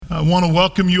I want to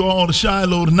welcome you all to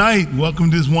Shiloh tonight. Welcome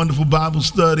to this wonderful Bible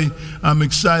study. I'm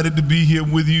excited to be here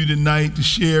with you tonight to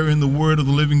share in the word of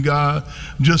the living God.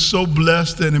 I'm just so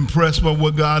blessed and impressed by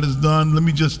what God has done. Let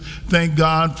me just thank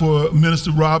God for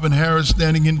Minister Robin Harris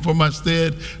standing in for my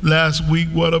stead last week.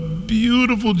 What a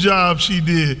beautiful job she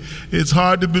did. It's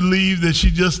hard to believe that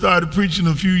she just started preaching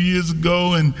a few years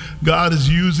ago and God is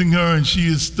using her and she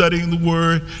is studying the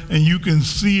word, and you can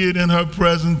see it in her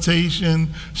presentation.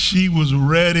 She was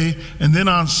ready. And then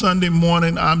on Sunday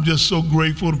morning, I'm just so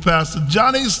grateful to Pastor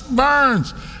Johnny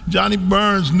Burns. Johnny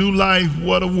Burns, New Life,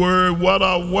 what a word, what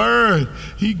a word.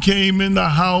 He came in the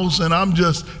house, and I'm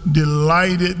just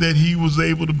delighted that he was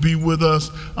able to be with us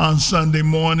on Sunday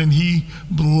morning. He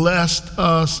blessed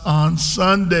us on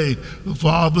Sunday, the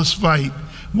Father's fight.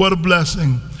 What a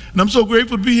blessing. And I'm so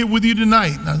grateful to be here with you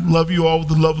tonight. I love you all with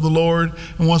the love of the Lord.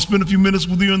 I want to spend a few minutes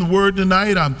with you in the Word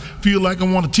tonight. I feel like I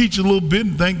want to teach a little bit,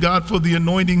 and thank God for the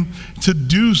anointing to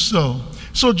do so.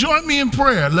 So join me in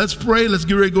prayer. Let's pray. Let's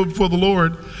get ready to go before the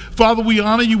Lord. Father, we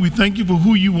honor you. We thank you for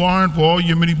who you are and for all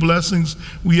your many blessings.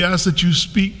 We ask that you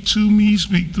speak to me,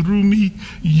 speak through me,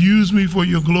 use me for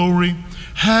your glory.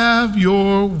 Have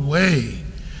your way.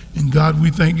 And God,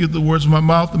 we thank you that the words of my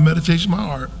mouth, the meditation of my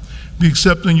heart, be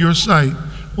accepted in your sight.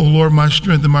 O Lord, my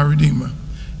strength and my Redeemer.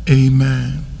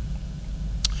 Amen.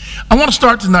 I want to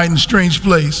start tonight in a strange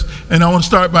place, and I want to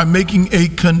start by making a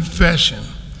confession.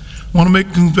 I want to make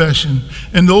a confession.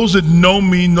 And those that know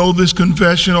me know this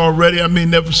confession already. I may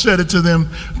never said it to them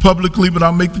publicly, but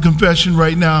I'll make the confession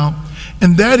right now.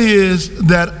 And that is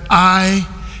that I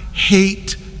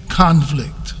hate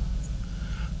conflict.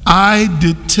 I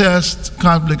detest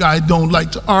conflict. I don't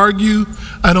like to argue.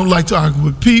 I don't like to argue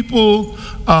with people.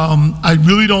 I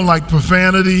really don't like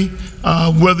profanity,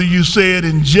 whether you say it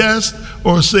in jest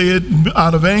or say it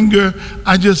out of anger.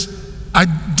 I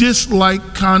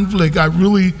dislike conflict. I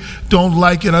really don't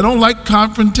like it. I don't like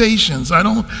confrontations. I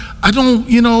don't,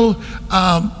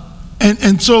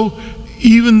 and so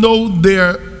even though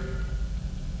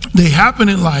they happen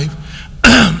in life,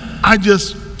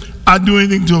 I do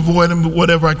anything to avoid them,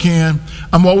 whatever I can.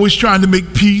 I'm always trying to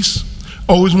make peace,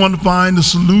 always want to find a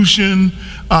solution.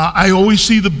 I always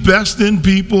see the best in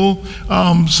people,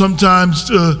 sometimes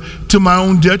to my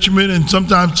own detriment and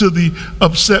sometimes to the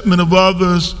upsetment of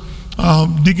others.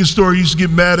 Deacon Story used to get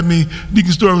mad at me.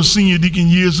 Deacon Story was senior deacon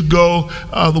years ago,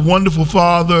 the wonderful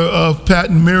father of Pat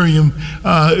and Miriam,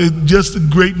 just a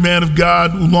great man of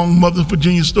God, along with Mother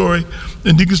Virginia Story.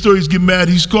 And Deacon Story used to get mad.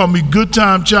 He used to call me Good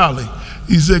Time Charlie.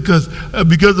 He said,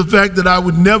 because of the fact that I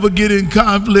would never get in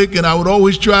conflict and I would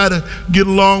always try to get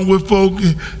along with folk,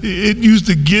 it used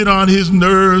to get on his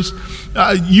nerves.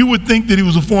 You would think that he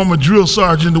was a former drill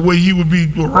sergeant, the way he would be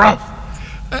rough.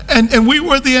 And we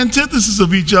were the antithesis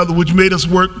of each other, which made us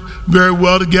work very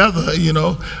well together, you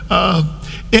know.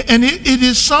 And it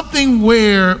is something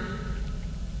where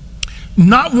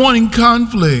not wanting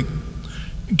conflict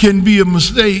can be a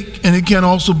mistake, and it can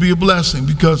also be a blessing,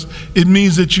 because it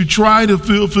means that you try to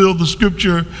fulfill the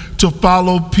scripture to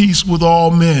follow peace with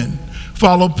all men,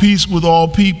 follow peace with all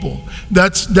people.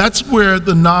 That's where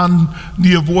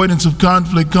the avoidance of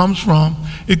conflict comes from.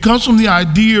 It comes from the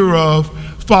idea of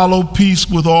follow peace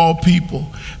with all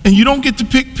people. And you don't get to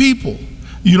pick people.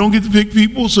 You don't get to pick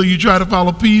people, so you try to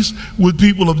follow peace with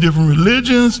people of different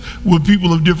religions, with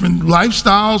people of different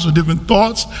lifestyles or different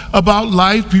thoughts about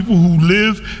life, people who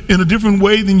live in a different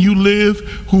way than you live,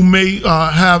 who may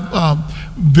have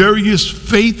various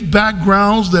faith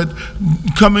backgrounds that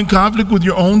come in conflict with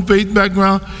your own faith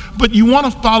background. But you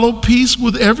want to follow peace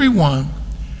with everyone.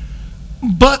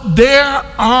 But there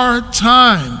are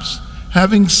times,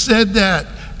 having said that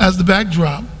as the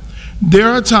backdrop, there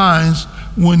are times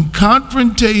when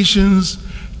confrontations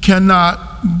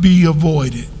cannot be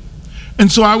avoided. And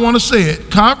so I want to say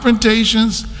it,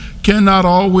 confrontations cannot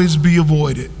always be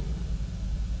avoided.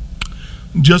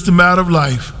 Just a matter of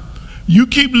life. You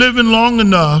keep living long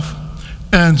enough,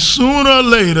 and sooner or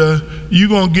later, you're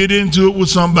going to get into it with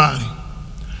somebody.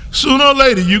 Sooner or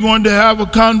later, you're going to have a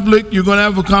conflict, you're going to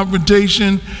have a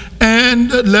confrontation,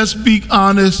 and let's be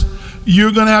honest,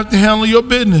 you're going to have to handle your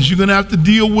business. You're going to have to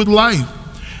deal with life.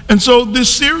 And so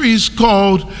this series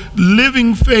called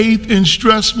Living Faith in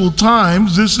Stressful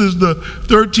Times, this is the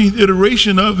 13th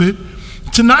iteration of it.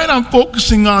 Tonight I'm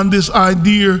focusing on this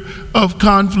idea of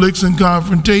conflicts and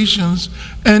confrontations.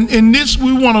 And in this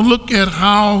we want to look at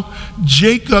how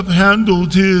Jacob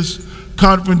handled his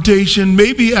confrontation,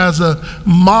 maybe as a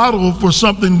model for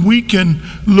something we can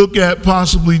look at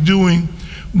possibly doing,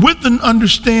 with an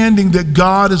understanding that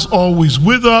God is always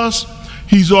with us.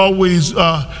 He's always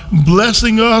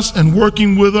blessing us and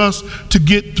working with us to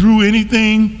get through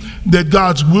anything. That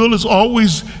God's will is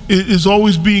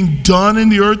always being done in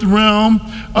the earth realm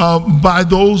by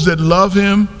those that love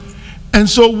him. And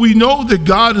so we know that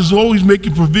God is always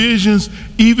making provisions.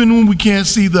 Even when we can't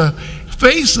see the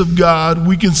face of God,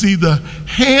 we can see the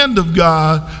hand of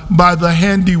God by the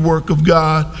handiwork of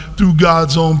God through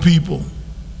God's own people.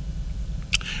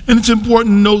 And it's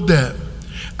important to note that.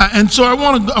 And so I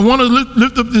want to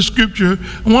lift up this scripture.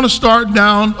 I want to start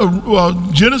down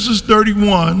Genesis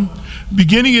 31,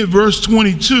 beginning at verse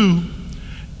 22.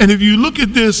 And if you look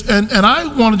at this, and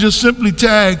I want to just simply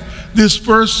tag this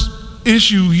first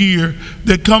issue here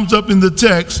that comes up in the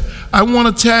text, I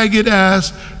want to tag it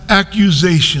as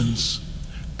accusations.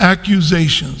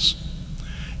 Accusations.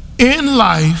 In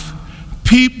life,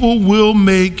 people will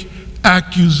make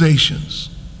accusations.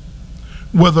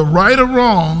 Whether right or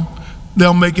wrong,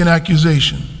 they'll make an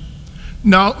accusation.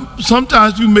 Now,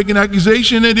 sometimes you make an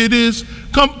accusation and it is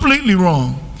completely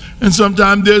wrong. And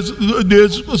sometimes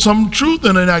there's some truth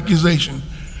in an accusation.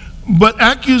 But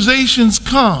accusations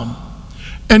come.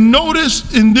 And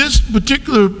notice in this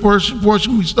particular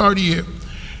portion we start here,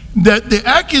 that the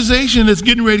accusation that's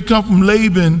getting ready to come from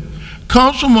Laban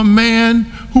comes from a man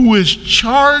who is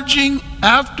charging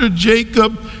after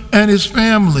Jacob and his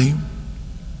family.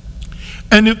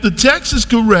 And if the text is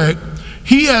correct,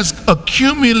 he has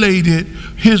accumulated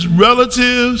his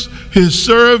relatives, his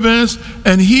servants,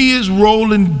 and he is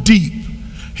rolling deep.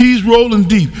 He's rolling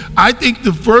deep. I think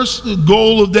the first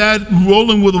goal of that,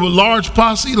 rolling with a large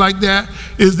posse like that,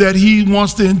 is that he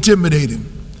wants to intimidate him.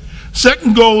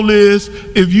 Second goal is,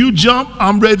 if you jump,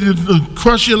 I'm ready to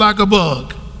crush you like a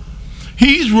bug.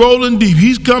 He's rolling deep.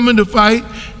 He's coming to fight.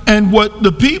 And what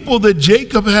the people that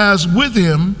Jacob has with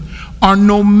him are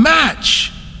no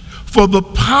match for the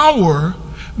power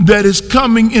that is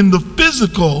coming in the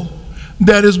physical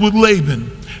that is with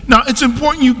Laban. Now, it's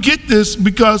important you get this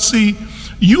because, see,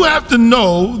 you have to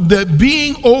know that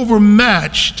being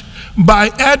overmatched by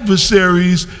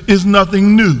adversaries is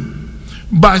nothing new.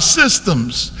 By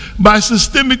systems, by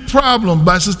systemic problems,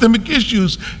 by systemic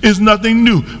issues is nothing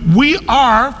new. We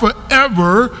are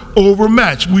forever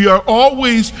overmatched. We are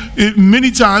always,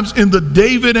 many times, in the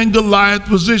David and Goliath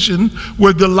position,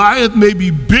 where Goliath may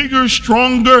be bigger,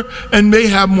 stronger, and may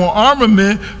have more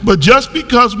armament, but just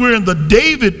because we're in the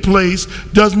David place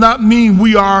does not mean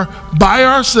we are by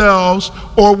ourselves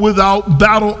or without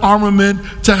battle armament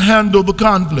to handle the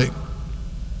conflict.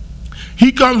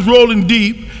 He comes rolling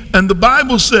deep. And the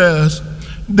Bible says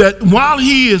that while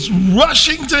he is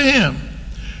rushing to him,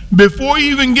 before he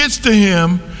even gets to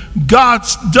him, God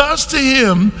does to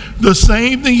him the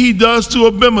same thing he does to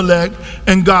Abimelech,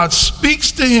 and God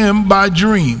speaks to him by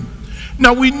dream.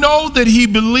 Now we know that he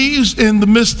believes in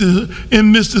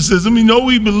mysticism. We know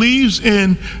he believes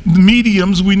in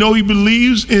mediums. We know he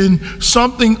believes in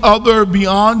something other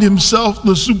beyond himself,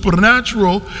 the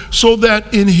supernatural, so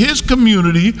that in his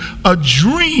community, a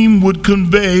dream would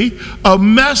convey a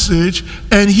message,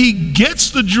 and he gets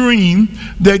the dream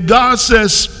that God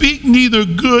says, speak neither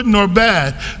good nor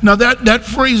bad. Now that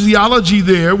phraseology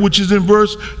there, which is in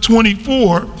verse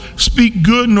 24, speak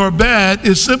good nor bad,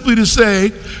 is simply to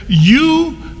say, you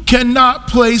cannot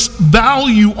place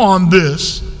value on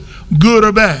this, good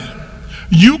or bad.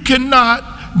 You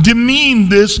cannot demean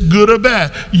this, good or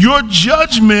bad. Your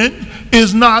judgment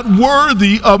is not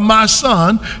worthy of my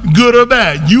son, good or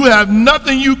bad. You have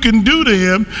nothing you can do to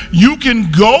him. You can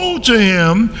go to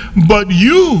him, but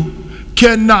you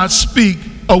cannot speak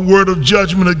a word of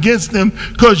judgment against him,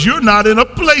 because you're not in a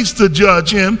place to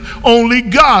judge him. Only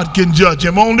God can judge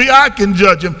him. Only I can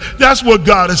judge him. That's what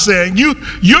God is saying.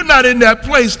 You're not in that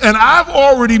place, and I've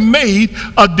already made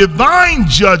a divine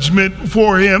judgment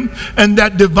for him, and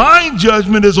that divine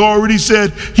judgment has already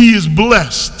said he is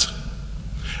blessed.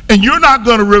 And you're not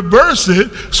going to reverse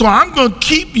it, so I'm going to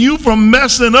keep you from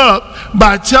messing up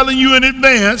by telling you in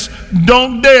advance,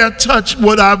 don't dare touch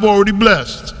what I've already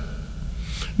blessed.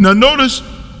 Now notice,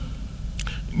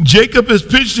 Jacob has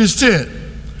pitched his tent.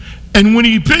 And when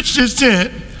he pitched his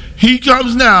tent, he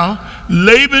comes now,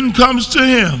 Laban comes to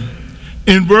him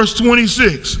in verse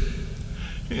 26.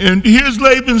 And here's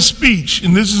Laban's speech,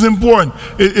 and this is important.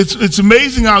 It's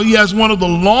amazing how he has one of the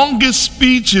longest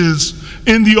speeches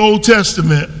in the Old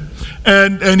Testament.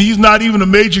 And he's not even a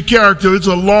major character. It's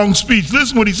a long speech.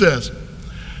 Listen what he says.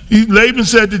 Laban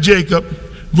said to Jacob,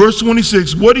 verse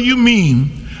 26, what do you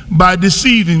mean by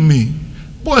deceiving me?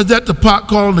 Boy, is that the pot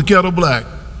calling the kettle black?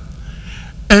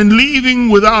 And leaving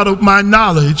without my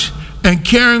knowledge and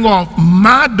carrying off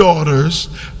my daughters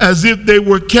as if they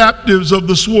were captives of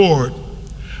the sword.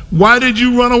 Why did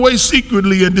you run away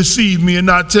secretly and deceive me and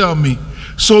not tell me?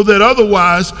 So that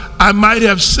otherwise I might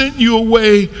have sent you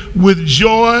away with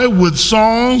joy, with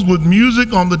songs, with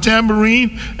music on the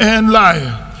tambourine and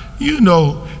lyre. You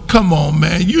know, come on,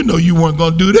 man. You know you weren't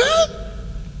going to do that.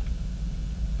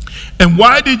 And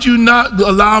why did you not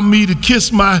allow me to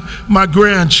kiss my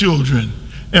grandchildren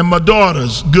and my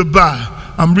daughters goodbye?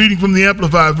 I'm reading from the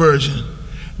Amplified Version.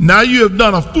 Now you have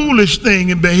done a foolish thing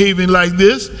in behaving like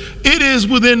this. It is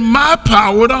within my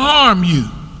power to harm you.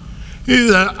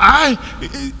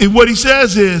 What he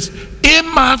says is, in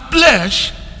my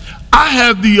flesh, I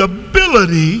have the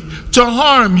ability to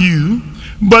harm you.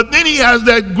 But then he has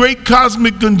that great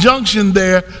cosmic conjunction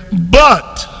there.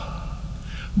 But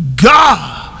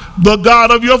God, the God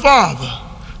of your father,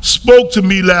 spoke to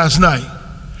me last night.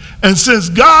 And since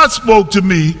God spoke to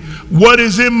me, what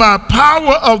is in my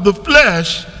power of the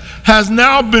flesh has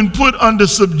now been put under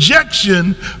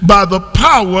subjection by the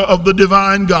power of the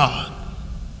divine God.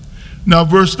 Now,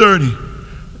 verse 30.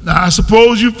 Now, I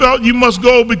suppose you felt you must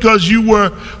go because you were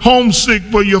homesick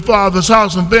for your father's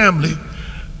house and family.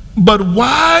 But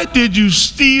why did you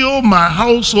steal my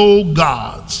household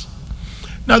gods?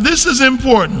 Now, this is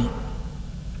important.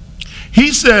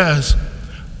 He says,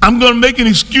 I'm going to make an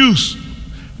excuse.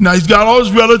 Now, he's got all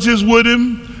his relatives with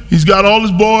him. He's got all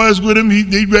his boys with him.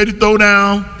 He's ready to throw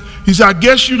down. He said, I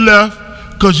guess you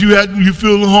left because you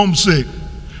feeling homesick.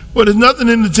 Well, there's nothing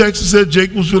in the text that said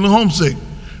Jacob was feeling homesick.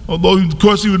 Although, of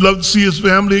course, he would love to see his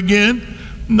family again.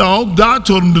 No, God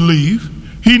told him to leave.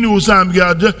 He knew it was time to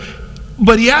get out.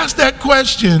 But he asked that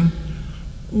question,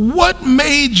 what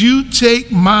made you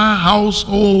take my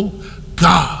household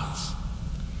gods?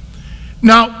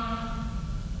 Now,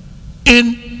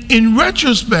 in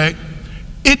retrospect,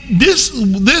 this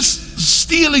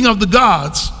stealing of the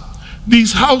gods,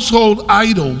 these household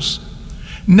idols,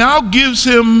 now gives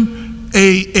him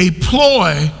a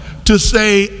ploy to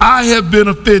say, I have been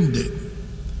offended.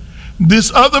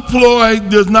 This other ploy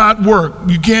does not work.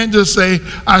 You can't just say,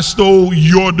 I stole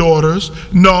your daughters.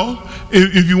 No,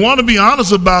 if you want to be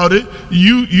honest about it,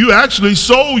 you actually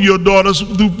sold your daughters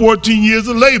through 14 years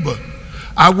of labor.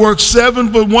 I worked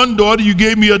 7 for one daughter, you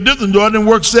gave me a different daughter, and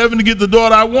worked 7 to get the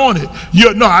daughter I wanted.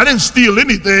 No, I didn't steal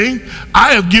anything.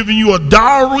 I have given you a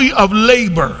dowry of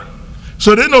labor.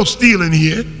 So there's no stealing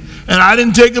here. And I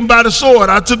didn't take them by the sword.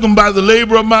 I took them by the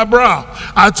labor of my brow.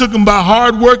 I took them by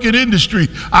hard work and industry.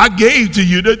 I gave to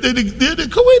you.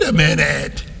 Wait a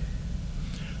minute.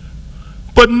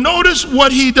 But notice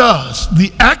what he does.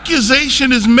 The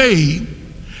accusation is made,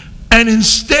 and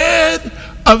instead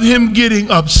of him getting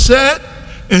upset,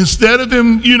 instead of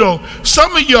him,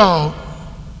 some of y'all,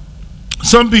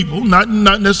 some people, not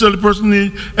necessarily the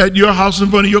person at your house in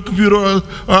front of your computer or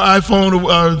iPhone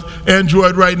or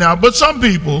Android right now, but some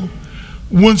people,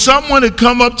 when someone had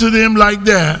come up to them like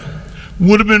that,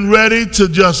 would have been ready to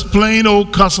just plain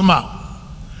old cuss them out.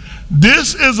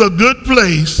 This is a good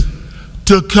place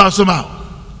to cuss them out.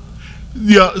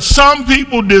 Some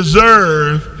people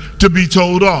deserve to be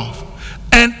told off.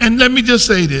 And let me just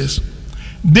say this.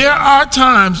 There are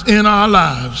times in our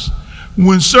lives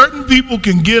when certain people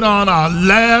can get on our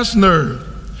last nerve.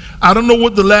 I don't know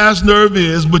what the last nerve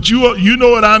is, but you know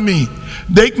what I mean.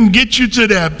 They can get you to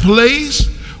that place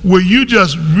where you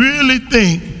just really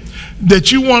think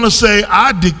that you want to say,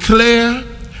 I declare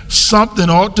something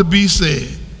ought to be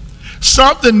said.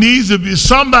 Somebody needs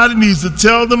to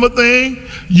tell them a thing.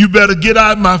 You better get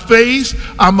out of my face.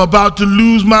 I'm about to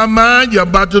lose my mind. You're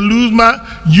about to lose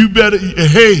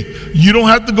hey, you don't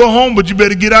have to go home, but you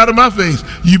better get out of my face.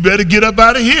 You better get up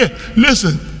out of here.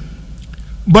 Listen,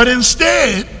 but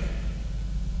instead,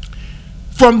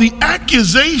 from the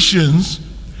accusations,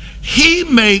 he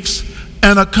makes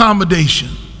an accommodation.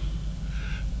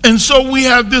 And so we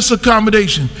have this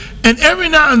accommodation. And every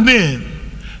now and then,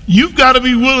 you've got to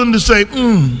be willing to say,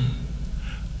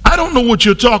 I don't know what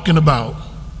you're talking about,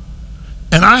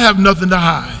 and I have nothing to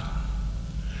hide.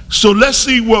 So let's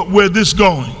see where this is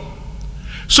going.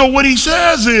 So what he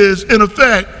says is, in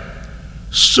effect,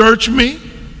 search me,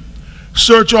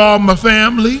 search all my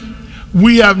family.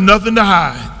 We have nothing to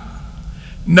hide.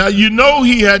 Now,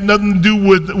 he had nothing to do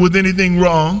with anything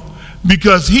wrong,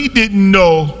 because he didn't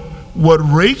know what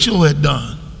Rachel had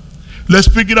done. Let's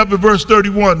pick it up at verse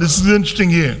 31. This is interesting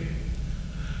here.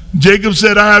 Jacob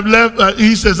said, I have left.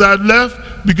 He says, I have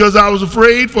left because I was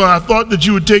afraid, for I thought that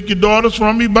you would take your daughters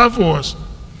from me by force.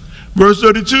 Verse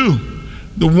 32.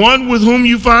 The one with whom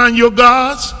you find your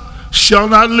gods shall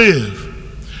not live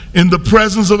in the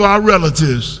presence of our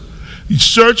relatives. You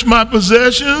search my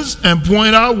possessions and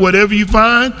point out whatever you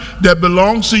find that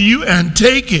belongs to you and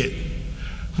take it.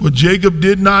 For Jacob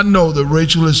did not know that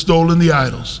Rachel had stolen the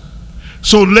idols.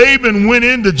 So Laban went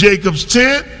into Jacob's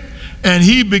tent, and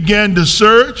he began to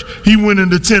search. He went in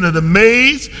the tent of the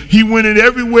maids. He went in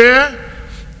everywhere.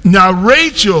 Now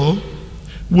Rachel,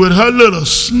 with her little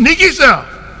sneaky self,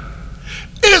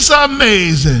 it's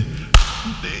amazing.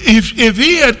 If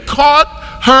he had caught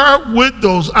her with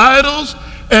those idols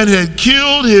and had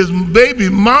killed his baby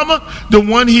mama, the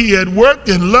one he had worked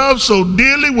and loved so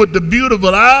dearly with the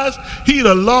beautiful eyes, he'd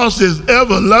have lost his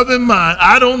ever-loving mind.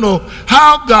 I don't know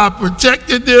how God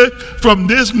protected them from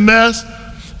this mess.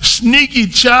 Sneaky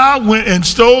child went and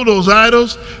stole those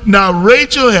idols. Now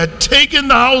Rachel had taken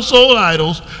the household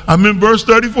idols, I'm in verse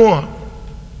 34,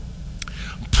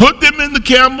 put them in the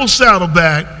camel's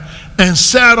saddleback and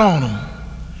sat on them.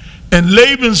 And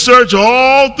Laban searched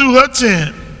all through her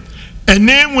tent. And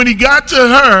then when he got to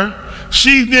her,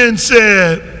 she then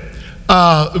said,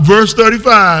 verse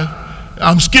 35,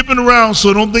 I'm skipping around,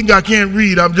 so don't think I can't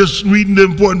read. I'm just reading the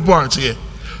important parts here.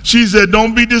 She said,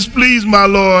 don't be displeased, my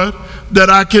lord, that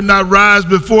I cannot rise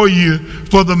before you,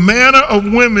 for the manner of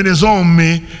women is on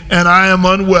me, and I am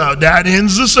unwell. That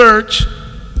ends the search.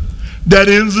 That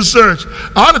ends the search.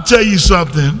 I ought to tell you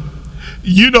something.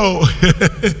 You know,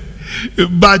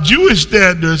 by Jewish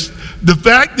standards, the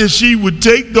fact that she would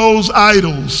take those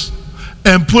idols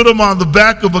and put them on the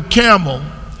back of a camel,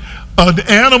 an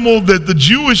animal that the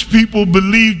Jewish people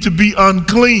believed to be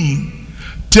unclean,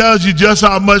 tells you just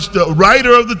how much the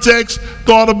writer of the text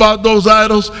thought about those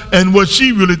idols and what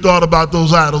she really thought about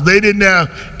those idols. They didn't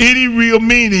have any real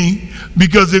meaning,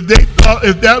 because if they thought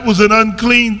if that was an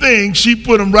unclean thing, she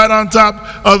put them right on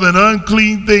top of an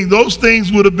unclean thing. Those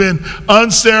things would have been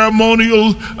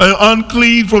unceremonial,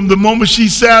 unclean from the moment she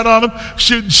sat on them.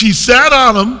 She sat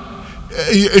on them,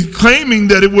 claiming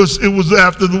that it was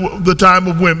after the time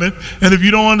of women. And if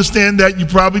you don't understand that, you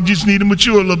probably just need to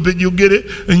mature a little bit. You'll get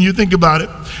it, and you think about it.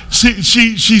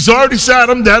 She's already sat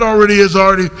them. That has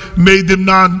already made them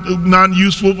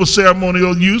non-useful for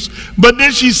ceremonial use. But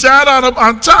then she sat on them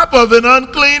on top of an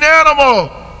unclean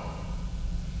animal.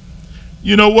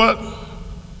 You know what?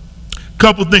 A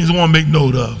couple things I want to make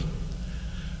note of.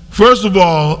 First of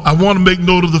all, I want to make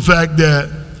note of the fact that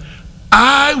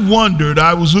I wondered,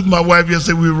 I was with my wife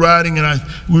yesterday, we were riding and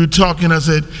we were talking, I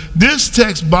said, this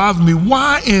text bothers me.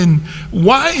 Why in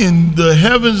the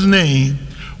heaven's name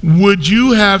would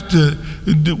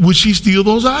she steal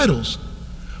those idols?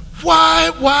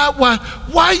 Why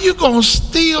are you going to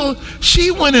steal?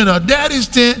 She went in her daddy's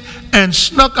tent and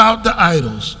snuck out the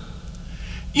idols.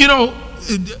 You know,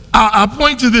 I'll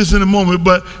point to this in a moment,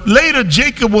 but later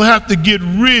Jacob will have to get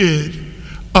rid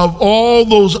of all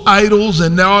those idols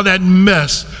and all that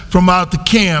mess from out the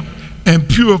camp and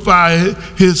purify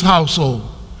his household.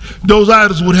 Those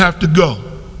idols would have to go.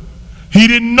 He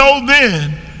didn't know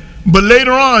then, but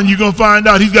later on you're going to find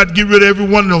out he's got to get rid of every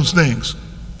one of those things.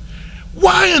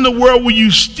 Why in the world will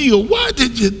you steal? Why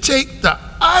did you take the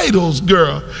idols,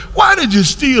 girl? Why did you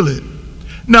steal it?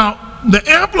 Now, the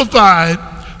Amplified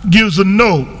gives a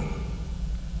note,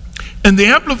 and the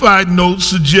Amplified note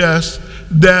suggests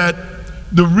that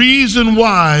the reason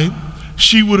why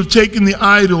she would have taken the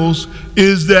idols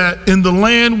is that in the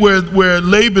land where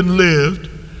Laban lived,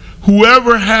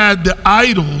 whoever had the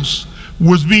idols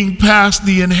was being passed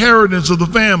the inheritance of the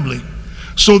family,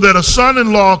 so that a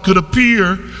son-in-law could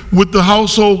appear with the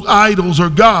household idols or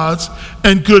gods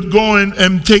and could go in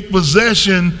and take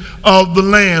possession of the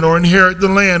land or inherit the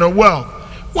land or wealth.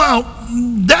 Well,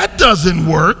 that doesn't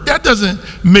work. That doesn't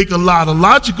make a lot of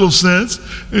logical sense.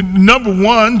 Number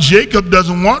one, Jacob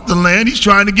doesn't want the land. He's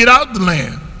trying to get out the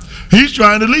land. He's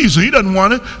trying to leave, so he doesn't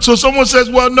want it. So someone says,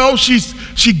 well, no,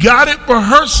 she got it for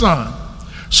her son,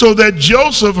 so that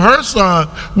Joseph, her son,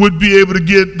 would be able to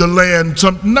get the land.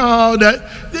 No,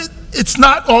 it's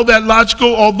not all that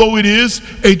logical, although it is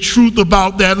a truth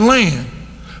about that land,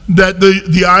 that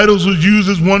the idols was used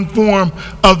as one form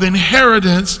of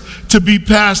inheritance to be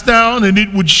passed down, and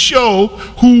it would show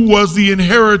who was the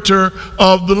inheritor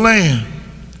of the land.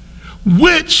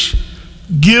 Which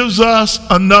gives us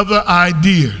another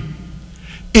idea.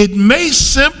 It may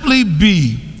simply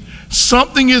be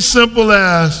something as simple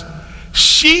as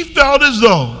she felt as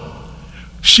though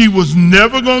she was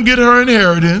never going to get her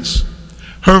inheritance.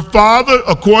 Her father,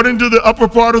 according to the upper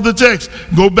part of the text,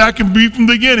 go back and read from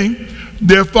the beginning,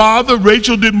 their father,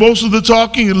 Rachel, did most of the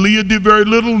talking, and Leah did very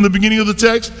little in the beginning of the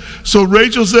text. So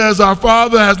Rachel says, our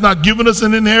father has not given us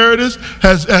an inheritance,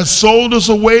 has sold us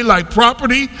away like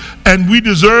property, and we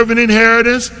deserve an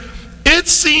inheritance. It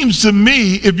seems to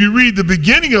me, if you read the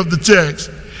beginning of the text,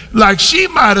 like she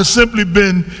might have simply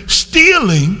been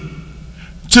stealing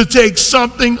to take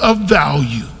something of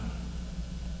value.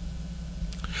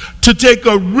 to take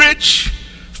a rich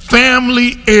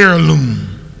family heirloom,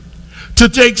 to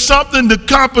take something to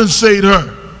compensate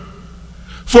her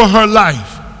for her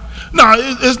life. Now,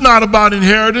 it's not about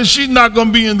inheritance. She's not going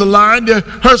to be in the line.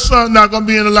 Her son's not going to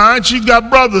be in the line. She's got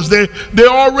brothers. They're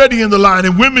already in the line.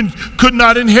 And women could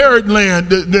not inherit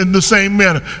land in the same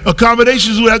manner.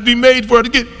 Accommodations would have to be made for her to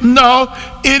get. No,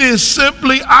 it is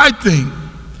simply, I think,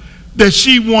 that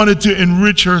she wanted to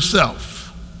enrich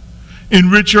herself,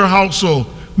 enrich her household,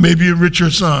 maybe enrich her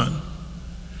son,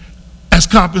 as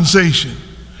compensation,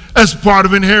 as part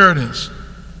of inheritance.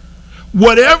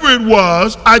 Whatever it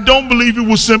was, I don't believe it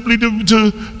was simply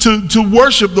to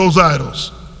worship those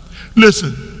idols.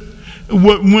 Listen,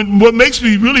 what makes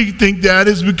me really think that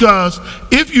is because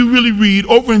if you really read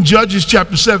over in Judges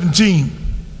chapter 17,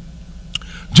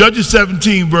 Judges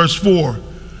 17 verse 4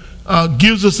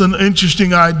 gives us an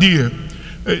interesting idea.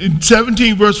 In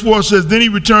 17 verse 4 says, then he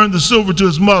returned the silver to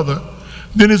his mother.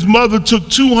 Then his mother took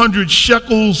 200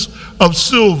 shekels of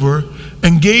silver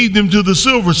and gave them to the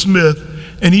silversmith,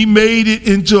 and he made it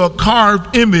into a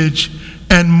carved image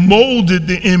and molded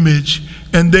the image,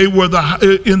 and they were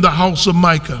in the house of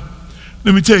Micah.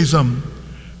 Let me tell you something.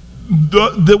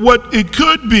 What it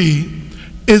could be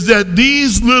is that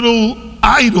these little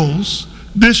idols,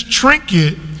 this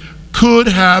trinket, could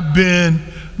have been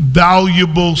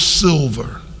valuable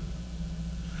silver.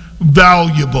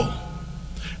 Valuable.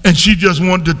 And she just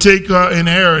wanted to take her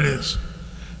inheritance.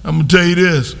 I'm going to tell you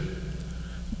this.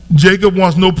 Jacob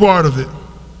wants no part of it.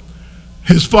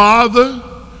 His father's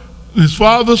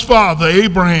father,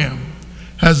 Abraham,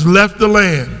 has left the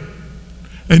land,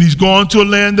 and he's gone to a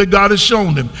land that God has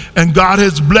shown him, and God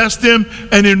has blessed him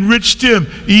and enriched him,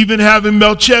 even having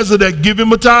Melchizedek give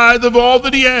him a tithe of all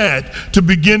that he had to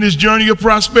begin his journey of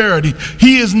prosperity.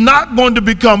 He is not going to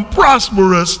become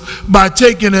prosperous by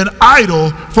taking an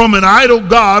idol from an idol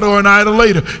god or an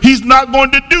idolater. He's not going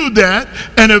to do that,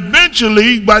 and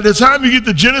eventually, by the time you get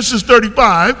to Genesis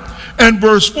 35, and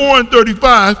verse 4 and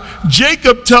 35,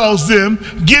 Jacob tells them,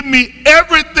 give me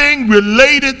everything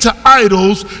related to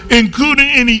idols, including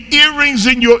any earrings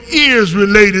in your ears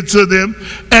related to them.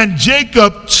 And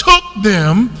Jacob took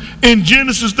them in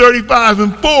Genesis 35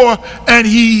 and 4, and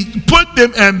he put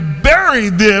them and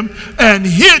buried them and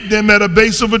hid them at a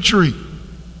base of a tree.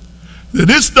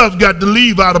 This stuff got to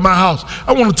leave out of my house.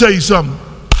 I want to tell you something.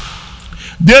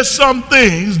 There's some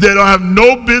things that have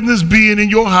no business being in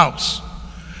your house.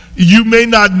 You may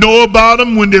not know about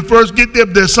them when they first get there,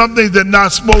 but there's some things that are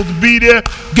not supposed to be there.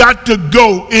 Got to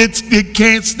go. It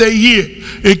can't stay here.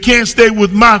 It can't stay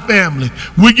with my family.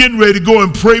 We're getting ready to go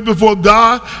and pray before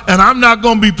God, and I'm not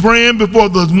going to be praying before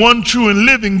the one true and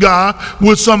living God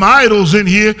with some idols in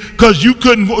here because you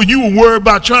were worried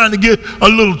about trying to get a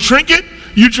little trinket.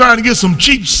 You trying to get some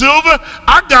cheap silver?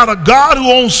 I got a God who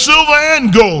owns silver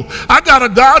and gold. I got a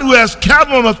God who has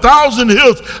cattle on 1,000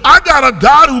 hills. I got a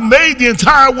God who made the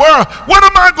entire world. What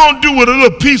am I going to do with a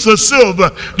little piece of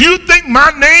silver? Do you think my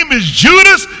name is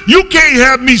Judas? You can't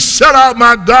have me set out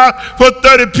my God for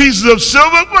 30 pieces of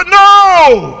silver. But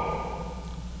no!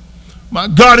 My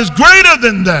God is greater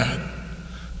than that.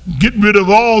 Get rid of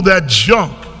all that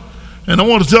junk. And I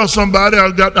want to tell somebody,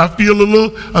 I feel a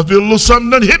little something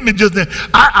that hit me just then.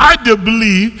 I do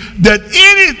believe that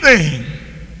anything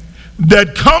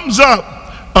that comes up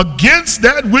against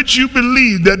that which you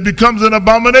believe that becomes an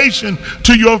abomination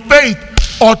to your faith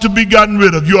ought to be gotten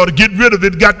rid of. You ought to get rid of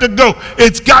it. Got to go.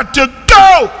 It's got to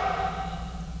go.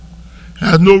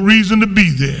 Has no reason to be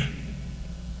there.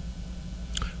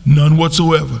 None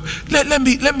whatsoever. Let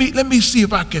me see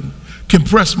if I can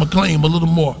press my claim a little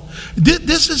more.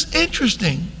 This is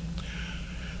interesting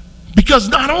because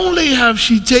not only have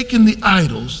she taken the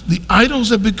idols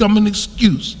have become an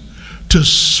excuse to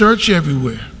search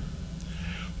everywhere.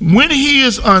 When he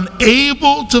is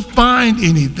unable to find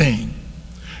anything,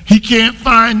 he can't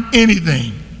find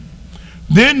anything.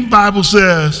 Then the Bible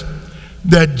says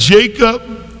that Jacob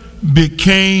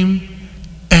became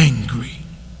angry.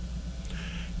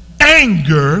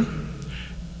 Anger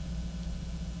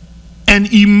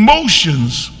and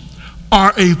emotions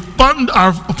are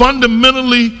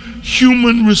fundamentally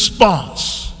human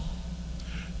response.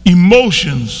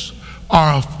 Emotions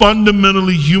are a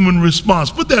fundamentally human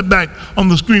response. Put that back on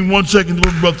the screen 1 second,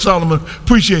 Brother Solomon.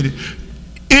 Appreciate it.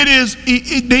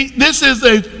 This is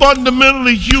a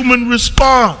fundamentally human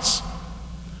response.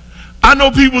 I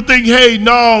know people think, hey,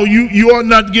 no, you ought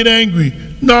not to get angry.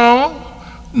 No,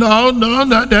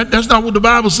 that's not what the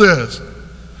Bible says.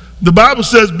 The Bible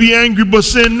says, be angry, but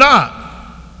sin not.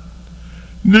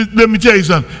 Let me tell you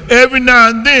something. Every now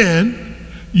and then,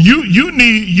 you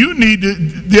need to,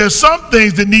 there's some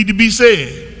things that need to be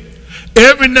said.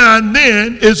 Every now and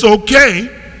then it's okay.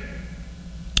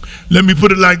 Let me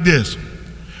put it like this.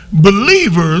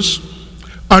 Believers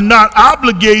are not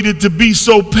obligated to be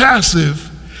so passive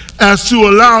as to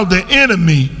allow the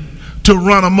enemy to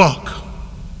run amok.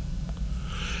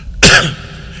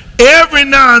 Every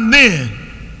now and then,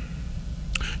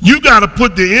 you got to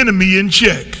put the enemy in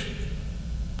check.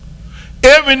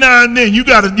 Every now and then, you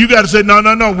got to say,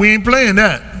 no, we ain't playing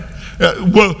that.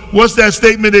 Well, what's that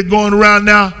statement that's going around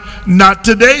now? Not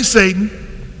today, Satan.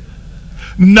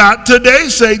 Not today,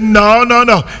 Satan.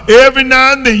 No. Every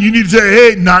now and then, you need to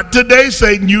say, hey, not today,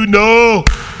 Satan. You know,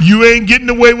 you ain't getting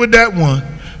away with that one.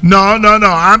 No.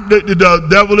 The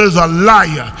devil is a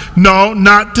liar. No,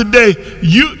 not today.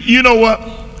 You know what?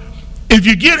 If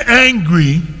you get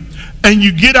angry and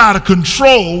you get out of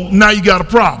control, now you got a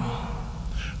problem.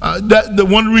 One of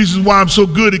the reasons why I'm so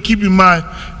good at keeping my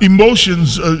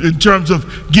emotions in terms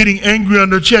of getting angry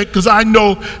under check, because I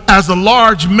know as a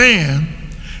large man,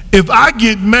 if I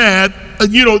get mad,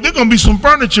 there's going to be some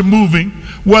furniture moving,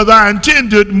 whether I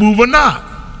intend to move or not.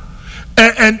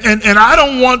 And I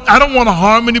don't want to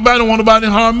harm anybody. I don't want nobody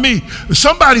to harm me.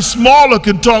 Somebody smaller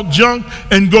can talk junk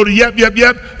and go to yep,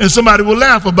 and somebody will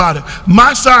laugh about it.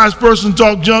 My size person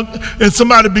talk junk and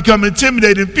somebody become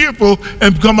intimidated and fearful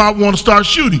and come out and want to start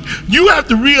shooting. You have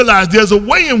to realize there's a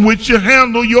way in which you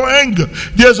handle your anger.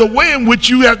 There's a way in which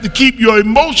you have to keep your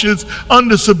emotions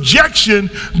under subjection,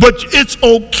 but it's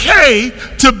okay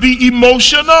to be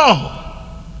emotional.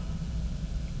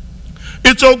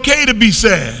 It's okay to be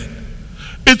sad.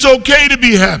 It's okay to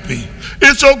be happy.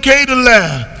 It's okay to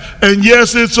laugh. And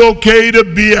yes, it's okay to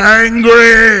be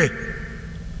angry.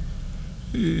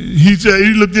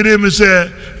 He looked at him and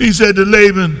said to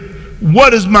Laban,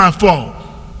 what is my fault?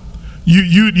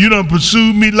 You done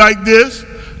pursued me like this?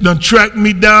 Done tracked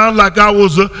me down like I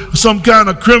was some kind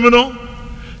of criminal?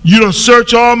 You done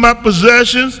searched all my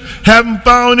possessions? Haven't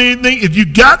found anything? If you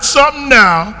got something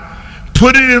now,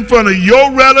 put it in front of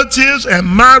your relatives and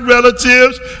my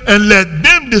relatives and let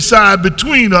them decide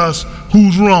between us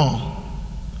who's wrong.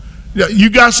 You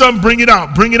got something, bring it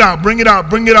out. Let me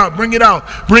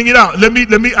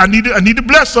I need to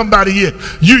bless somebody here.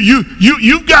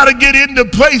 You've got to get in the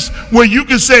place where you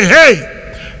can say, hey,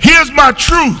 here's my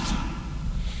truth.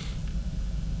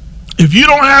 If you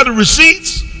don't have the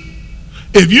receipts,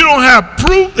 if you don't have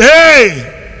proof,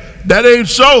 hey, that ain't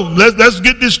so. Let's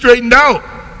get this straightened out.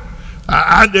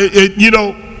 I'm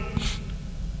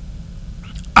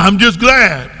just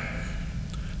glad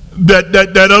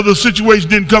that other situation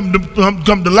didn't come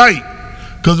to light,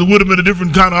 because it would have been a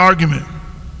different kind of argument.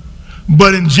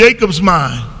 But in Jacob's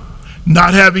mind,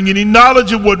 not having any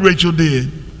knowledge of what Rachel did,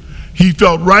 he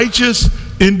felt righteous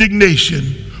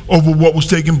indignation over what was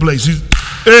taking place.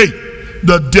 Hey,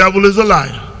 the devil is a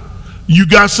liar. You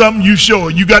got something, you show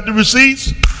it. You got the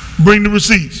receipts? Bring the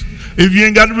receipts. If you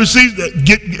ain't got the receipts,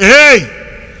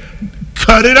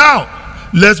 cut it out.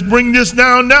 Let's bring this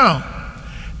down now.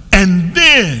 And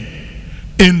then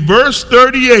in verse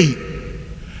 38,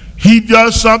 he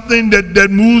does something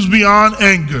that moves beyond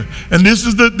anger. And this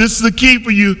is the key for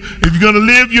you. If you're going to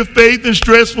live your faith in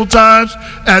stressful times,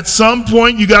 at some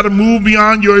point you got to move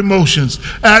beyond your emotions.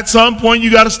 At some point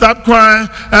you got to stop crying.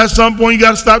 At some point you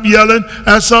got to stop yelling.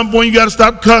 At some point you got to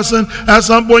stop cussing. At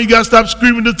some point you got to stop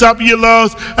screaming at the top of your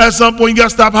lungs. At some point you got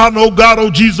to stop hollering, oh God, oh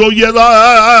Jesus, oh yeah.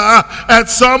 At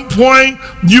some point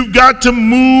you've got to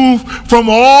move from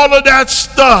all of that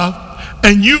stuff,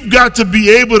 and you've got to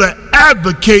be able to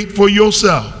advocate for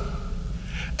yourself.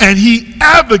 And he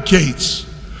advocates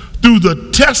through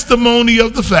the testimony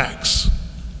of the facts.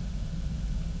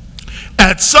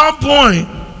 At some point,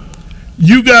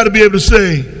 you got to be able to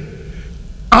say,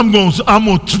 I'm going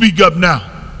to speak up now.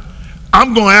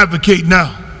 I'm going to advocate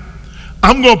now.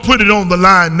 I'm going to put it on the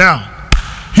line now.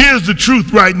 Here's the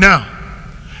truth right now.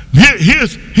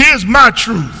 Here's my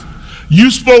truth.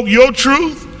 You spoke your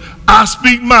truth. I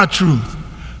speak my truth.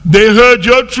 They heard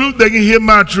your truth, they can hear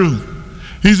my truth.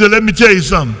 He said, let me tell you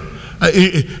something.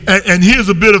 And here's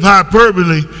a bit of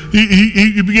hyperbole.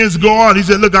 He begins to go on. He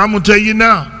said, look, I'm going to tell you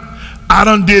now. I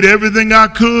done did everything I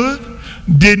could.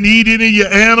 Didn't eat any of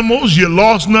your animals. You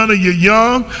lost none of your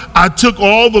young. I took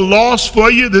all the loss for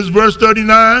you. This is verse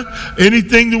 39.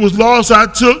 Anything that was lost, I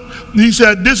took. He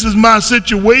said, this is my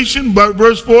situation. But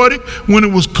verse 40, when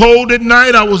it was cold at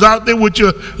night, I was out there with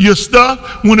your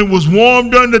stuff. When it was warm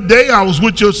during the day, I was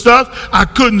with your stuff. I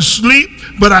couldn't sleep,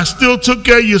 but I still took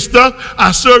care of your stuff.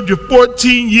 I served you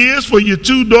 14 years for your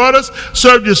 2 daughters,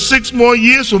 served you 6 more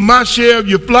years for my share of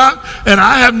your flock,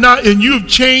 and you have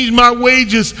changed my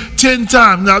wages 10 times.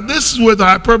 Now, this is where the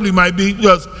hyperbole might be,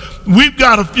 because we've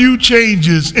got a few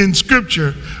changes in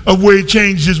Scripture of where he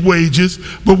changed his wages,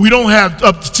 but we don't have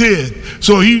up to 10.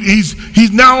 So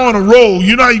he's now on a roll.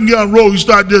 You know how you can get on a roll.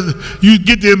 You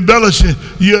get the embellishing.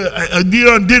 You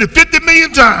done did it 50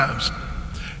 million times.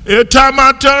 Every time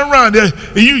I turn around,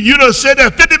 you done said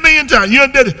that 50 million times. You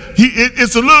done did it.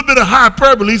 It's a little bit of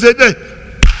hyperbole. He said that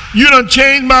you done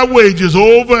changed my wages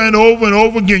over and over and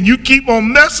over again. You keep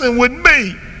on messing with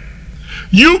me.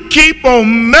 You keep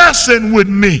on messing with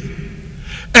me.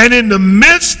 And in the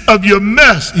midst of your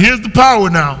mess, here's the power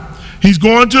now. He's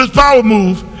going to his power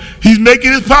move. He's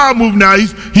making his power move now.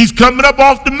 He's coming up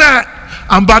off the mat.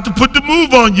 I'm about to put the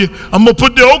move on you. I'm going to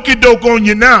put the okie doke on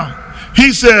you now.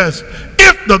 He says,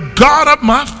 if the God of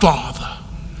my father,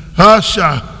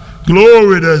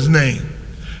 glory to his name.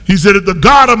 He said, if the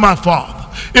God of my father,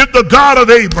 if the God of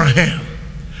Abraham,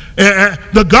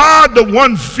 the God, the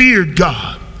one feared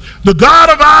God, the God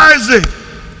of Isaac,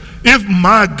 if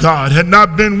my God had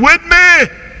not been with me,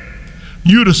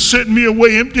 you'd have sent me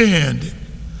away empty-handed.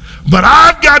 But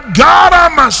I've got God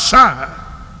on my side.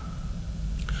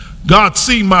 God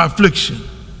seen my affliction.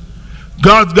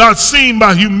 God seen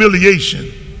my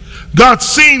humiliation. God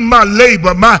seen my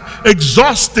labor, my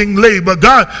exhausting labor.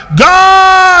 God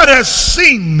has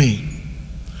seen me.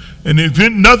 And if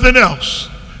nothing else,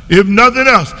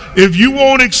 if you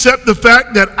won't accept the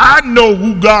fact that I know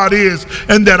who God is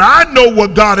and that I know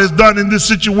what God has done in this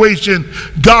situation,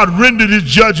 God rendered his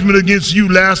judgment against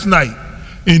you last night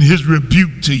in his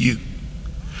rebuke to you.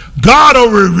 God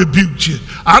already rebuked you.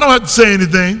 I don't have to say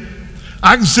anything.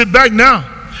 I can sit back now.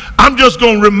 I'm just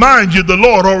going to remind you the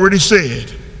Lord already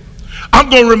said. I'm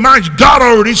going to remind you God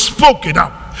already spoke it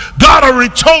out. God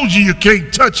already told you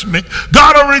can't touch me.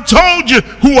 God already told you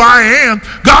who I am.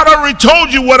 God already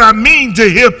told you what I mean to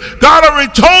him. God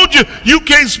already told you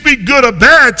can't speak good or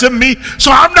bad to me.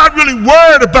 So I'm not really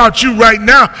worried about you right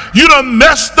now. You done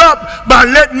messed up by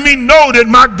letting me know that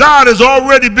my God has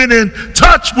already been in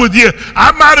touch with you.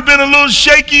 I might have been a little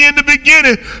shaky in the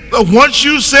beginning, but once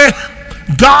you said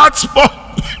God spoke,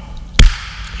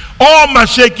 all my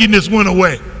shakiness went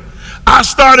away. I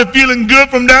started feeling good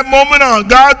from that moment on.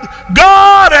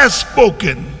 God has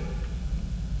spoken.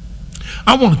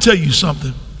 I want to tell you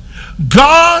something.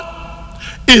 God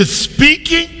is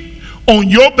speaking on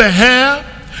your behalf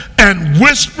and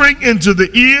whispering into the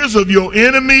ears of your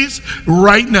enemies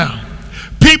right now.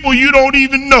 People you don't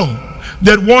even know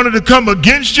that wanted to come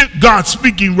against you, God's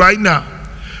speaking right now.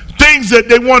 Things that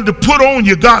they wanted to put on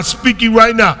you, God's speaking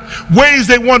right now. Ways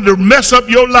they wanted to mess up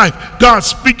your life, God's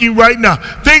speaking right now.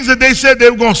 Things that they said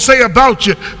they were going to say about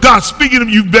you, God's speaking to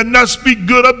them. You better not speak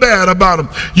good or bad about them.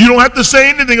 You don't have to say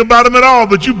anything about them at all,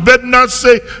 but you better not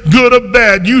say good or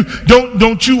bad. You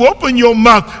don't you open your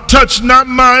mouth. Touch not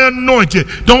my anointed.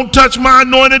 Don't touch my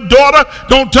anointed daughter.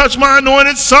 Don't touch my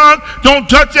anointed son. Don't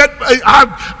touch that.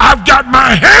 I've got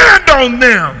my hand on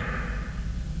them.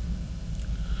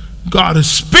 God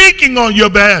is speaking on your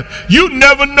behalf. You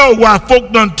never know why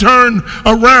folk done turn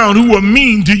around who are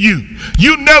mean to you.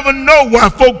 You never know why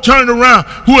folk turn around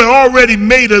who had already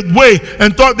made a way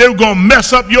and thought they were going to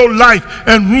mess up your life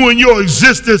and ruin your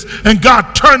existence, and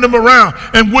God turned them around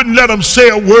and wouldn't let them say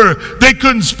a word. They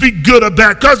couldn't speak good or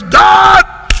bad because God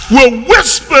will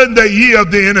whisper in the ear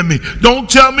of the enemy. Don't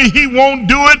tell me he won't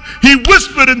do it. He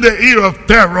whispered in the ear of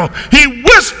Pharaoh. He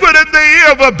whispered in the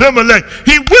ear of Abimelech.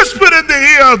 He whispered in the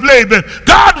ear of Laban.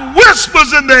 God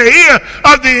whispers in the ear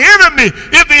of the enemy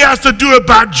if he has to do it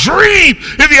by dream,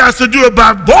 if he has to do it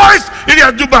by voice, if he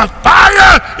has to do it by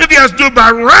fire, if he has to do it by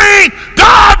rain.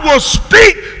 God will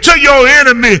speak to your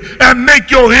enemy and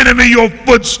make your enemy your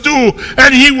footstool,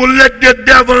 and he will let the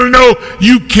devil know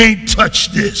you can't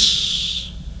touch this.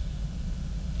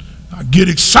 I get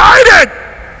excited.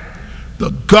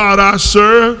 The God I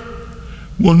serve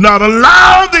will not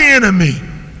allow the enemy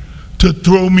to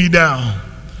throw me down.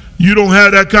 You don't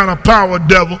have that kind of power,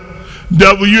 devil.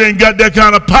 Devil, you ain't got that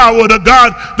kind of power.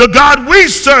 The God we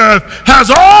serve has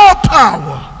all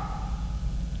power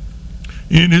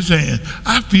in his hand.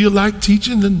 I feel like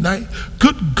teaching tonight.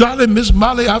 Good golly, Miss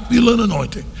Molly, I feel an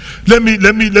anointing. Let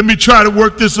me try to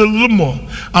work this a little more.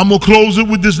 I'm gonna close it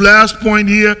with this last point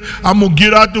here. I'm gonna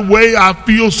get out the way. I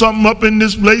feel something up in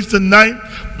this place tonight.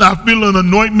 I feel an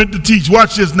anointment to teach.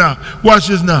 Watch this now. Watch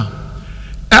this now.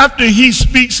 After he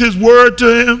speaks his word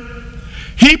to him,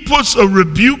 he puts a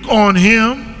rebuke on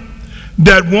him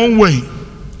that won't wait.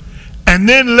 And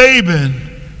then Laban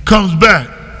comes back.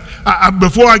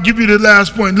 Before I give you the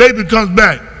last point, Laban comes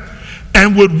back,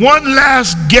 and with one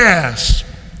last gasp,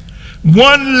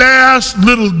 one last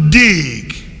little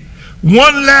dig,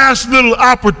 one last little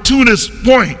opportunist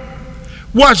point,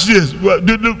 Watch this. Let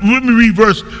me read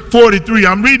verse 43.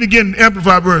 I'm reading again the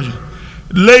Amplified Version.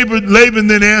 Laban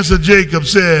then answered Jacob,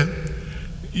 said,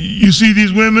 you see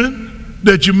these women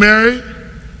that you married?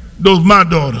 Those are my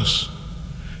daughters.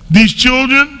 These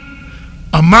children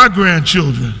are my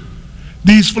grandchildren.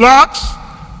 These flocks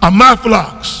are my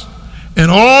flocks. And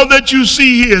all that you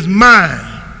see here is mine.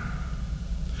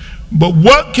 But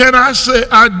what can I say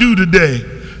I do today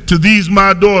to these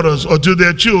my daughters or to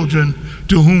their children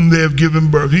to whom they have given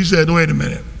birth? He said, wait a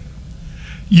minute.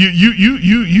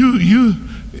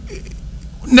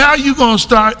 Now you're going to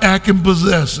start acting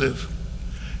possessive.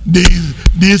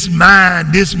 This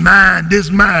mine, this mine,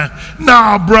 this mine.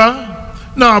 Nah,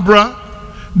 bruh.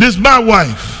 This my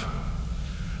wife.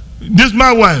 This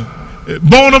my wife.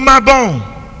 Bone of my bone.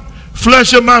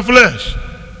 Flesh of my flesh.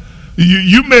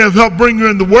 You may have helped bring her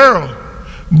in the world,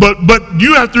 but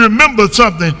you have to remember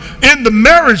something. In the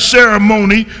marriage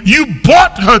ceremony, you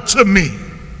brought her to me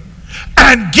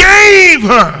and gave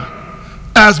her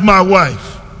as my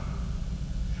wife.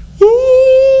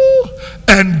 Ooh.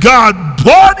 And God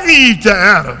brought Eve to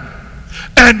Adam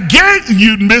and gave,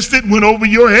 you missed it, went over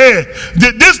your head.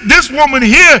 This woman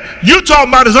here you talking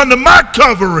about is under my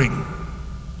covering.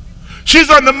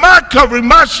 She's under my covering,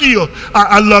 my shield.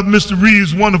 I love Mr.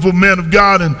 Reeves, wonderful man of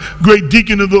God and great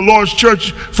deacon of the Lord's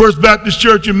Church, First Baptist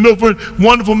Church in Milford,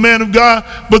 wonderful man of God.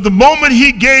 But the moment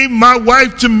he gave my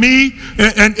wife to me,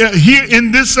 and here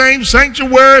in this same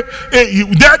sanctuary,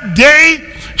 that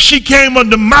day she came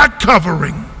under my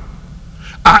covering.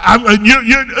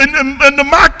 You're under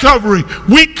my covering.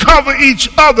 We cover each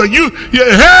other.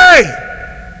 Hey,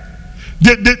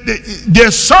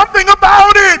 there's something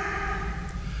about it.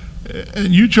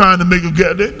 And you trying to make a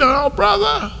get? No,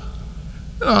 brother.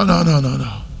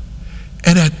 No.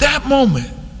 And at that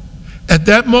moment,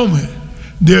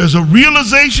 there's a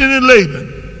realization in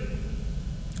Laban.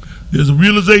 There's a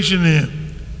realization in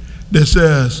him that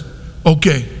says,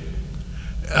 okay,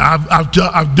 I've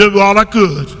done all I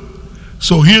could.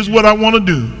 So here's what I want to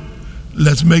do.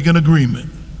 Let's make an agreement.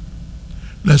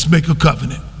 Let's make a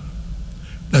covenant.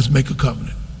 Let's make a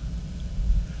covenant.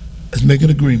 Let's make an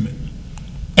agreement.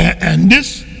 And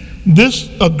this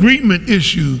agreement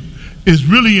issue is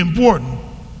really important,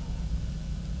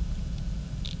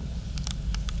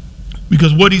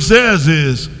 because what he says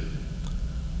is,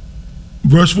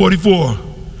 verse 44,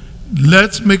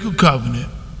 let's make a covenant.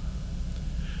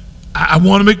 I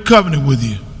want to make a covenant with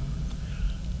you.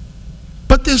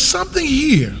 But there's something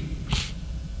here,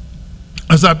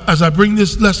 as I bring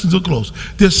this lesson to a close,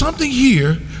 there's something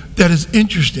here that is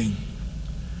interesting.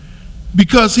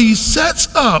 Because he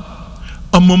sets up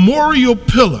a memorial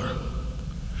pillar.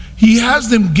 He has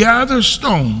them gather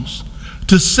stones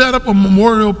to set up a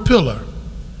memorial pillar.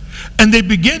 And they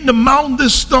begin to mount the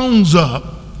stones up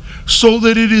so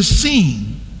that it is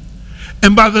seen.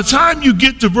 And by the time you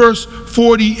get to verse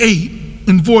 48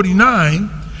 and 49,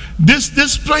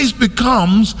 this place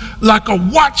becomes like a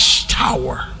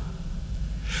watchtower.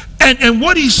 And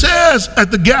what he says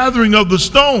at the gathering of the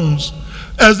stones,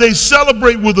 as they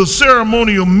celebrate with a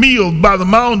ceremonial meal by the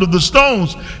mound of the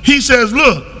stones, he says,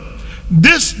 look,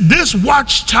 this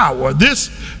watchtower, this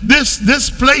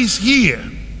place here,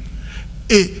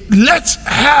 let's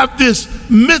have this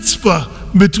mitzvah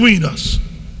between us.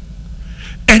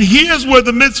 And here's where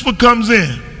the mitzvah comes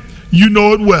in. You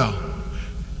know it well.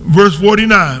 Verse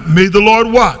 49, may the Lord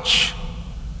watch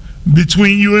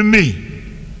between you and me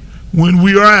when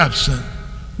we are absent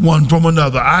one from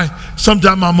another.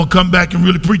 Sometime I'm gonna come back and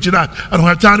really preach it out. I don't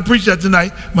have time to preach that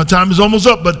tonight. My time is almost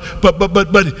up.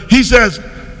 But he says,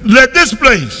 let this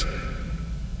place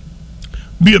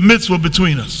be a mitzvah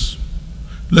between us.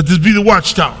 Let this be the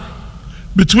watchtower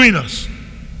between us.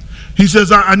 He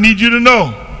says, I need you to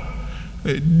know,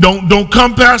 don't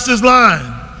come past this line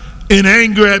in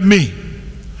anger at me,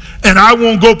 and I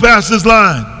won't go past this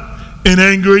line in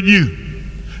anger at you.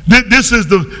 This is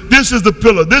the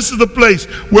pillar. This is the place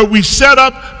where we set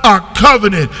up our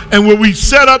covenant and where we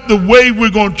set up the way we're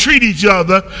going to treat each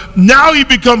other. Now he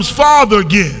becomes father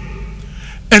again.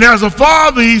 And as a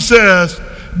father, he says,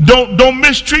 don't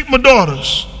mistreat my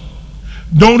daughters.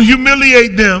 Don't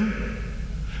humiliate them.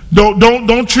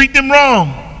 Don't treat them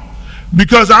wrong.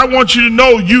 Because I want you to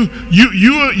know you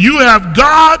have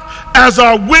God as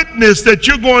our witness that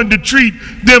you're going to treat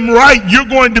them right. You're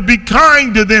going to be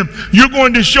kind to them. You're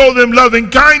going to show them loving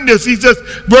kindness. He says,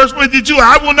 verse 52,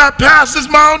 I will not pass this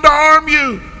mound to harm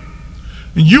you.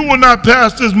 And you will not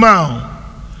pass this mound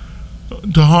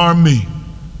to harm me.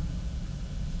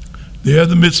 There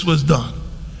the mitzvah is done.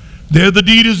 There the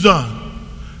deed is done.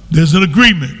 There's an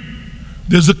agreement.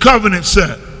 There's a covenant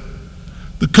set.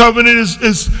 The covenant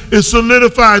is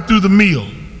solidified through the meal.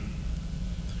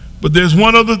 But there's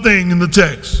one other thing in the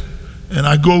text, and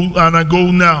I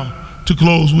go now to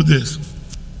close with this.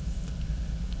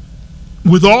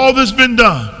 With all that's been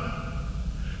done,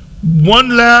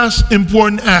 one last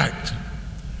important act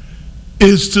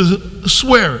is to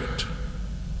swear it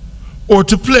or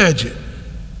to pledge it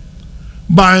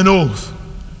by an oath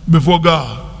before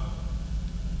God.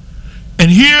 And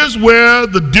here's where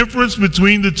the difference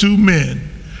between the two men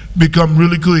become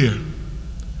really clear.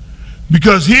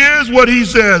 Because here's what he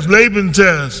says, Laban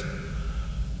says,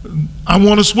 I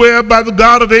want to swear by the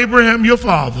God of Abraham, your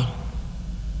father,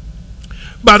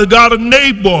 by the God of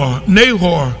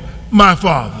Nahor, my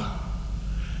father,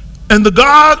 and the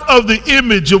God of the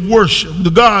image of worship,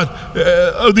 the God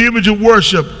of the image of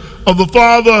worship of the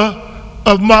father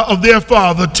of their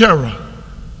father, Terah.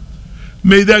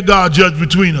 May that God judge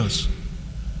between us.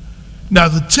 Now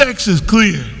the text is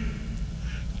clear.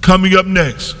 Coming up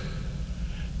next,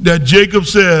 that Jacob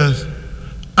says,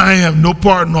 I have no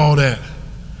part in all that.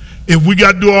 If we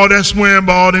got to do all that swearing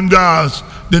by all them gods,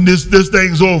 then this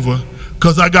thing's over.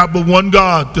 Because I got but one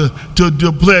God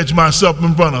to pledge myself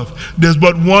in front of. There's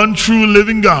but one true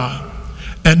living God.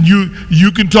 And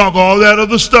you can talk all that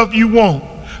other stuff you want,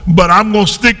 but I'm going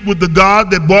to stick with the God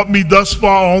that brought me thus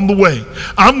far on the way.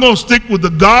 I'm going to stick with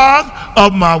the God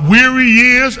of my weary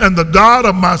years and the God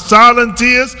of my silent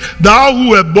tears. Thou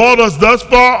who hast brought us thus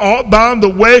far on the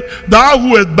way, thou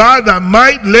who hast by thy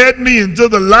might led me into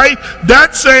the light,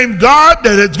 that same God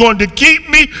that is going to keep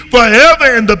me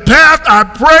forever in the path I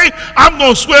pray, I'm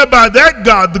going to swear by that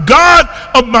God, the God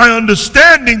of my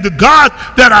understanding, the God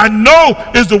that I know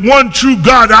is the one true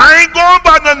God. I ain't going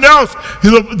by nothing else.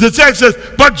 The text says,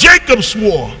 but Jacob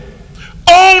swore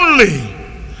only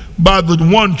by the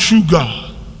one true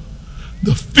God,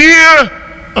 the fear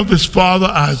of his father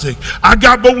Isaac. I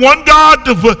got but one God.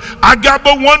 I got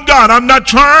but one God. I'm not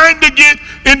trying to get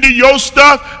into your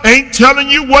stuff. Ain't telling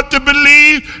you what to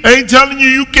believe. Ain't telling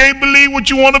you can't believe what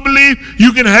you want to believe.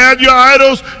 You can have your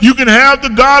idols. You can have the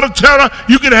God of terror.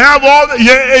 You can have all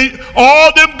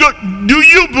them good. Do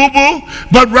you, boo-boo?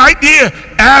 But right here,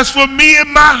 as for me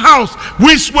and my house,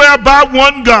 we swear by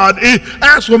one God.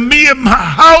 As for me and my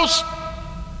house,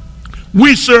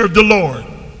 we serve the Lord.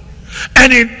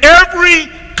 And in every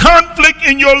conflict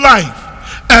in your life,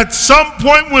 at some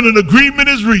point when an agreement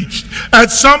is reached,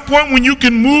 at some point when you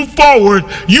can move forward,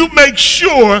 you make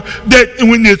sure that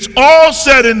when it's all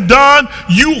said and done,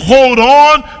 you hold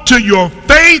on to your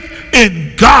faith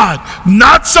in God.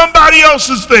 Not somebody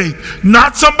else's faith,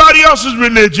 not somebody else's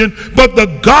religion, but the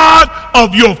God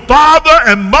of your father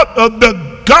and mother,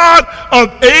 the God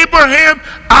of Abraham,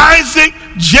 Isaac,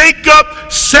 Jacob,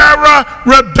 Sarah,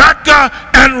 Rebecca,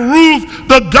 and Ruth,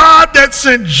 the God that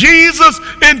sent Jesus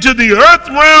into the earth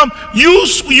realm. You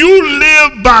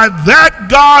live by that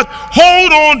God.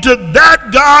 Hold on to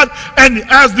that God. And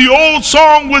as the old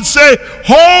song would say,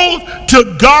 hold to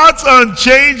God's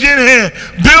unchanging hand.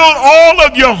 Build all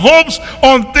of your hopes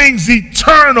on things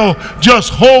eternal.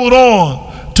 Just hold on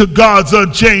to God's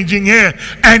unchanging hand,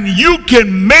 and you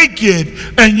can make it,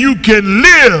 and you can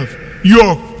live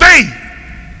your faith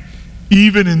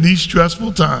even in these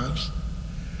stressful times.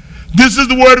 This is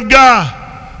the word of God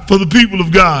for the people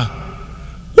of God.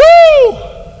 Woo!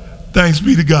 Thanks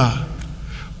be to God.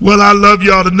 Well, I love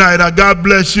y'all tonight. God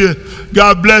bless you.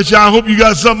 God bless you. I hope you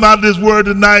got something out of this word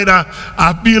tonight. I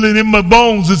feel it in my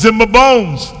bones. It's in my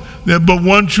bones. There's but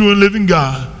one true and living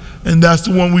God, and that's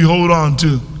the one we hold on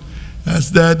to.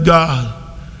 That's that God.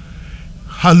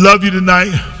 I love you tonight.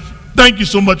 Thank you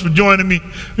so much for joining me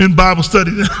in Bible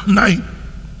study tonight.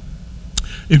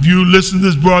 If you listen to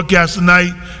this broadcast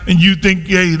tonight and you think,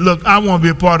 hey, look, I want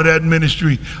to be a part of that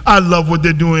ministry, I love what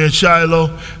they're doing at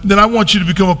Shiloh, then I want you to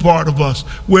become a part of us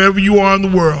wherever you are in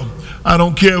the world. I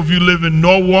don't care if you live in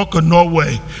Norwalk or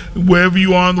Norway. Wherever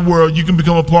you are in the world, you can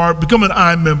become a part, become an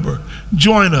I member.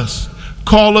 Join us.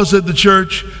 Call us at the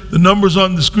church. The number's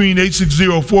on the screen,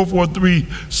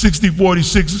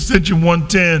 860-443-6046, extension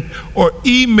 110, or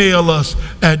email us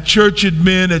at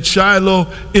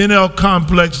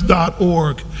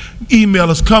churchadmin@shilohnlcomplex.org.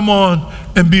 Email us. Come on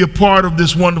and be a part of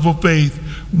this wonderful faith.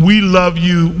 We love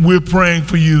you. We're praying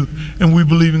for you, and we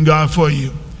believe in God for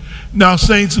you. Now,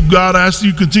 saints of God, I ask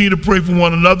you continue to pray for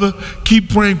one another. Keep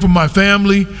praying for my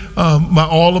family,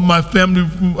 all of my family,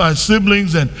 my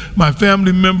siblings and my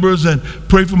family members, and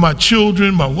pray for my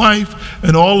children, my wife,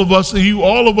 and all of us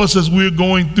as we're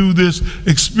going through this,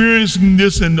 experiencing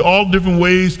this in all different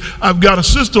ways. I've got a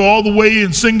sister all the way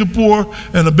in Singapore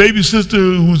and a baby sister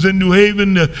who's in New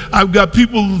Haven. I've got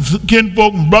people,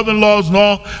 kinfolk and brother-in-laws and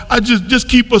all. I just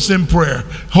keep us in prayer.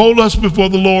 Hold us before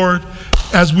the Lord.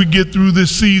 as we get through this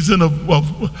season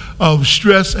of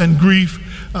stress and grief,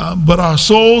 but our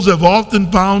souls have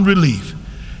often found relief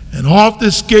and oft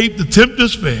escaped the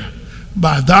tempter's fare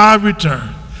by thy return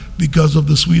because of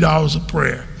the sweet hours of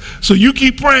prayer. So you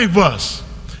keep praying for us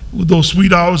with those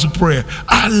sweet hours of prayer.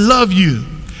 I love you.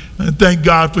 And thank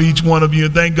God for each one of you.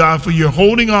 And thank God for your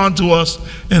holding on to us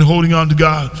and holding on to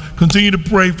God. Continue to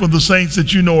pray for the saints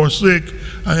that you know are sick.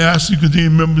 I ask you to continue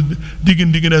to remember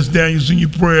Deaconess Daniels in your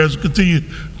prayers. Continue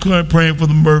praying for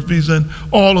the Murphys and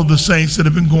all of the saints that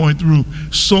have been going through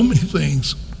so many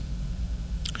things.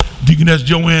 Deaconess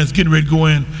Joanne's getting ready to go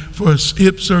in for a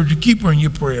hip surgery. Keep her in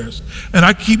your prayers. And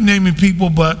I keep naming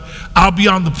people, but I'll be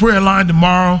on the prayer line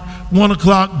tomorrow, 1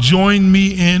 o'clock. Join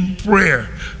me in prayer.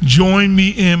 Join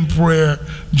me in prayer.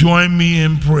 Join me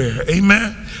in prayer.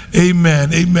 Amen.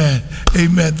 Amen. Amen.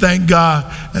 Amen. Thank God.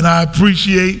 And I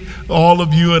appreciate all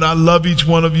of you, and I love each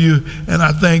one of you, and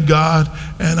I thank God,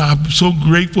 and I'm so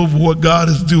grateful for what God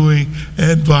is doing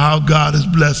and for how God is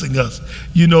blessing us.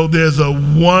 You know, there's a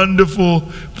wonderful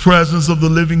presence of the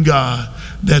living God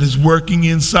that is working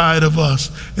inside of us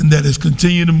and that is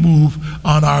continuing to move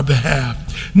on our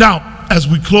behalf. Now, as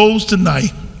we close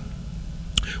tonight,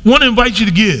 I want to invite you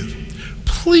to give.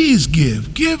 Please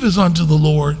give. Give as unto the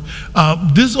Lord.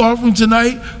 This offering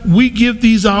tonight, we give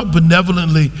these out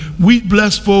benevolently. We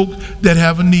bless folk that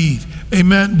have a need.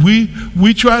 Amen.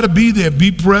 We try to be there,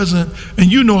 be present,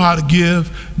 and you know how to give.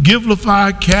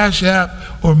 Givelify, Cash App,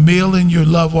 or mail in your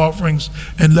love offerings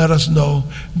and let us know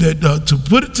that to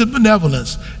put it to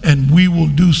benevolence, and we will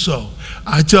do so.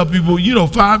 I tell people, you know,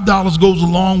 $5 goes a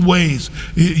long ways.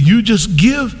 You just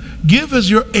give as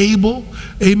you're able.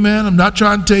 Amen. I'm not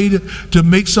trying to tell you to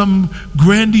make some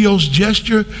grandiose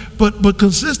gesture, but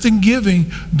consistent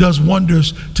giving does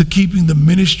wonders to keeping the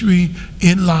ministry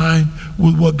in line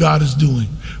with what God is doing.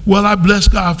 Well, I bless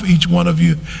God for each one of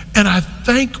you, and I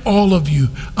thank all of you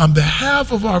on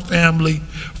behalf of our family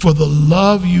for the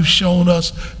love you've shown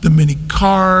us, the many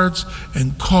cards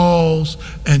and calls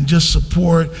and just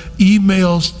support,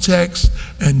 emails, texts,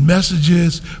 and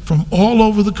messages from all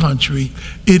over the country.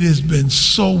 It has been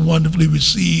so wonderfully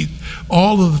received.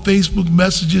 All of the Facebook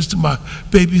messages to my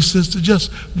baby sister,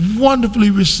 just wonderfully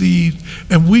received,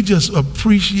 and we just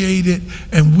appreciate it,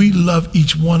 and we love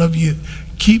each one of you.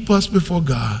 Keep us before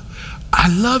God. I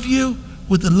love you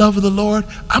with the love of the Lord.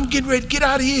 I'm getting ready to get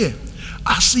out of here.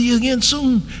 I'll see you again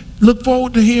soon. Look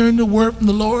forward to hearing the word from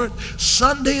the Lord.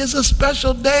 Sunday is a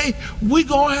special day. We're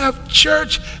going to have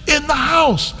church in the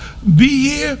house. Be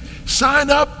here,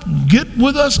 sign up, get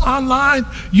with us online.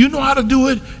 You know how to do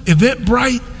it.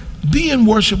 Eventbrite. Be in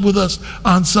worship with us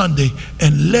on Sunday,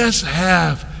 and let's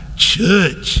have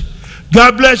church.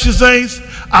 God bless you, saints.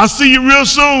 I'll see you real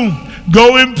soon.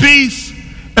 Go in peace.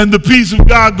 And the peace of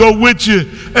God go with you.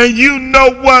 And you know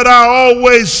what I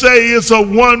always say, it's a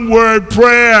one-word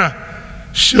prayer.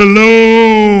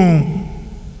 Shalom.